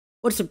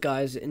What's up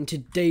guys, in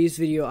today's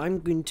video I'm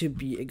going to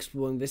be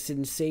exploring this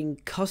insane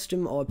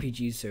custom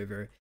RPG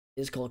server.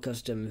 It's called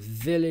Custom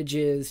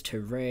Villages,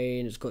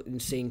 Terrain, it's got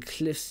insane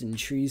cliffs and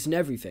trees and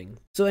everything.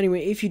 So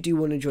anyway, if you do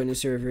want to join the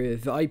server,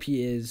 the IP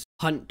is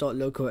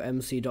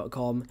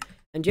hunt.lokomc.com,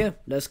 and yeah,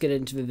 let's get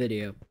into the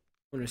video. I'm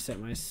going to set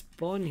my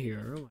spawn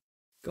here. Oh my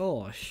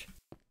gosh.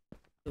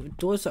 The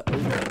doors are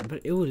open,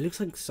 but it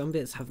looks like some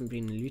bits haven't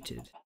been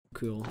looted.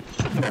 Cool.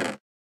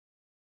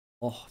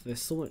 Oh,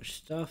 there's so much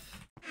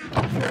stuff.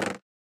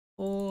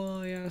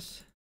 Oh,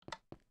 yes.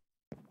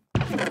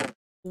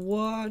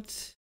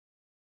 What?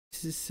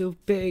 This is so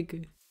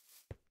big.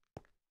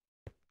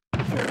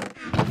 Oh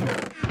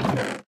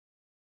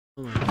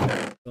my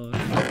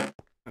gosh.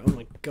 Oh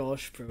my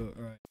gosh, bro.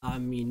 Alright. I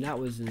mean, that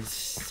was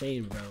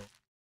insane, bro.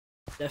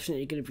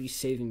 Definitely gonna be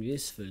saving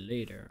this for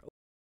later.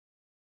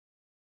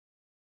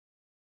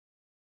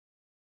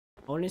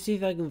 I wanna see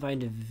if I can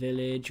find a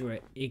village or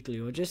an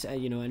igloo or just,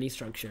 you know, any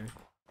structure.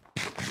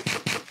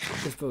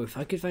 Because bro, if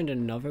I could find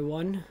another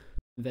one,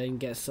 then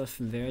get stuff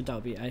from there, that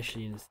would be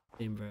actually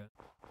insane, bro.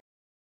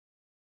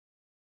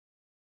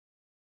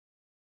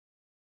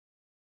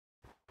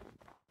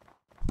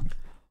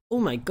 Oh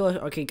my god,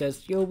 okay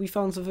guys, yo, we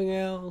found something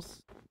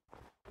else.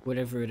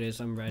 Whatever it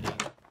is, I'm ready.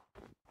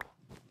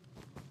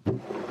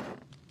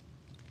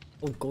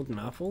 Oh, golden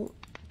apple?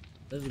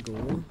 Let's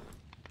go.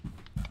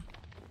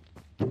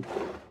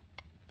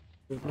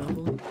 Golden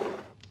apple?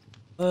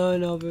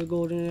 Another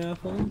golden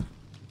apple?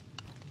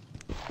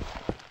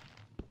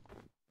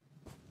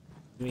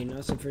 I mean,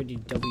 that's a pretty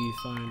W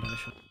find,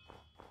 actually.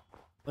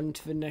 On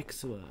to the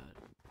next one.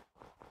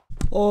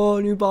 Oh,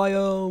 new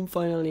biome!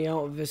 Finally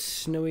out of this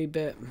snowy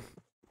bit.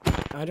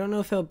 I don't know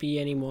if there'll be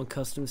any more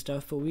custom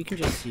stuff, but we can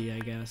just see, I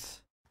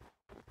guess.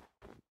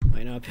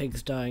 Right now,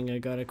 pig's dying, I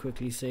gotta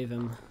quickly save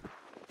him.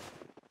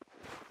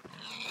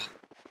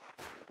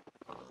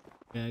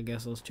 Yeah, I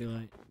guess it was too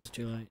late. It's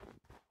too late.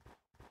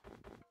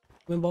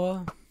 Come on,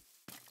 boy.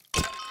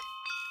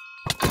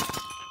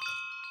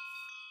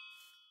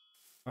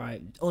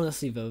 Alright,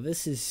 honestly though,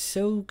 this is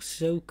so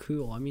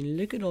cool. I mean,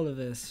 look at all of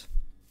this.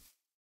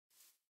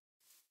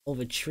 All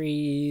the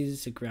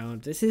trees, the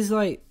ground. This is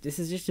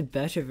just a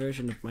better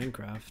version of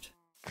Minecraft.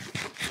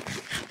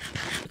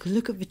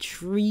 Look at the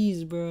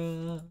trees,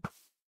 bruh.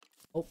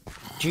 Oh,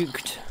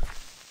 juked.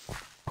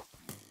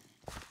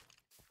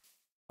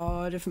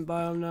 Oh, different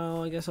biome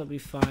now. I guess I'll be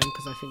fine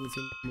because I think it's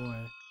in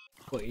more.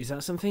 Wait, is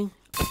that something?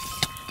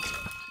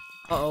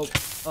 Uh-oh.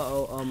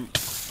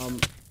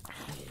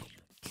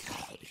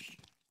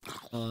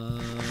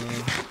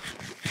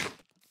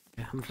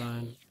 Yeah, I'm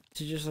fine.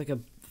 It's just like a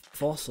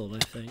fossil, I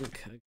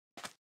think.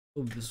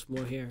 Oh, there's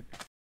more here.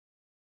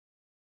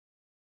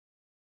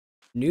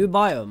 New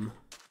biome.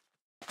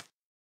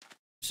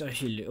 It's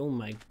actually, oh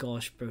my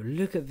gosh, bro,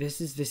 look at this.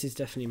 This is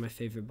definitely my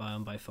favorite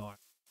biome by far.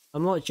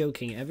 I'm not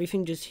joking.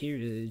 Everything just here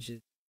is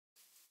just,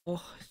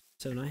 oh, it's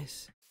so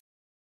nice.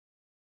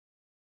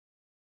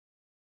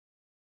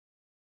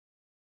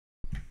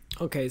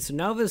 Okay, so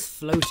now there's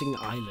floating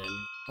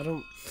island. I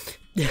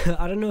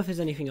don't know if there's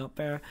anything up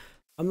there.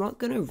 I'm not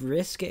gonna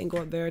risk it and go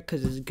up there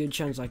because there's a good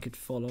chance I could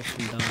fall off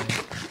and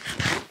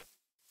die.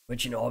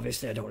 Which, you know,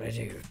 obviously I don't want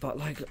to do. But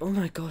like, oh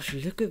my gosh,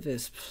 look at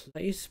this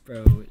place,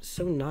 bro. It's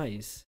so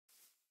nice.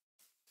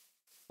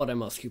 But I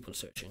must keep on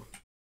searching.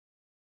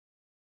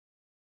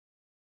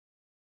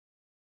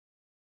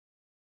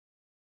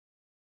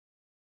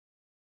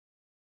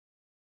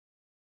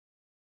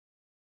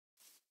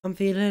 I'm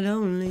feeling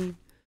lonely.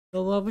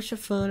 Oh, I wish I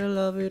found a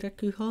lover that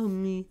could hold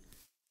me.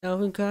 Now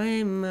I'm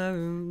crying in my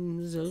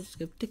room, so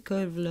skeptical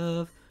of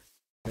love.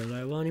 Girl,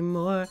 I wanted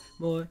more.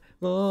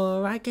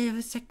 I gave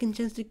a second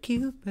chance to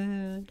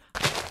Cupid.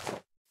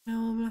 Now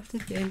I'm left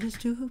again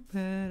just too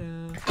bad.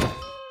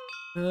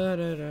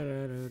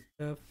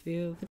 I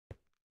feel.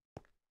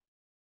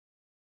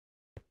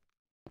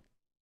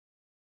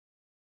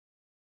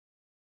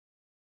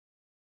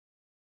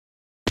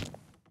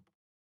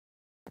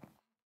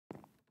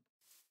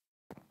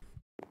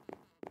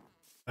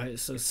 Alright,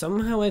 so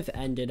somehow I've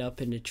ended up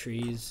in the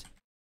trees.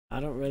 I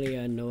don't really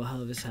know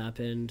how this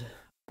happened.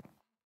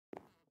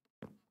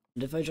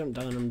 And if I jump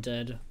down, I'm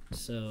dead.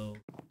 So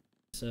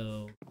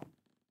I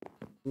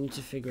need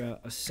to figure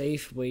out a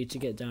safe way to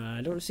get down.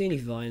 I don't see any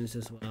vines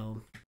as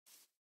well.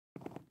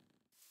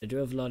 I do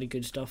have a lot of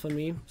good stuff on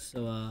me,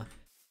 so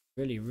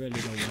really don't want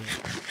it.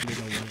 Really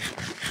don't want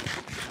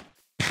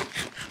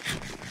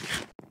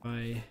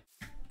it. Bye.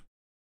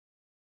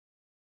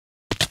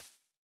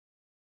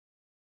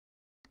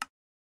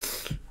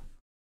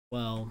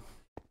 Well.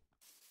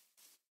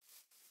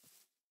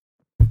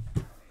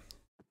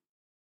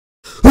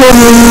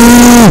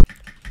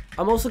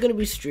 I'm also going to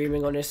be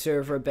streaming on this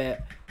server a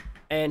bit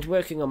and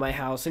working on my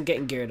house and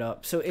getting geared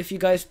up. So if you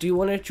guys do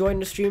want to join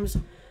the streams,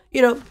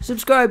 you know,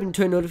 subscribe and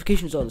turn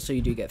notifications on so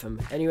you do get them.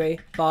 Anyway,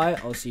 bye.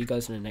 I'll see you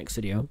guys in the next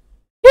video.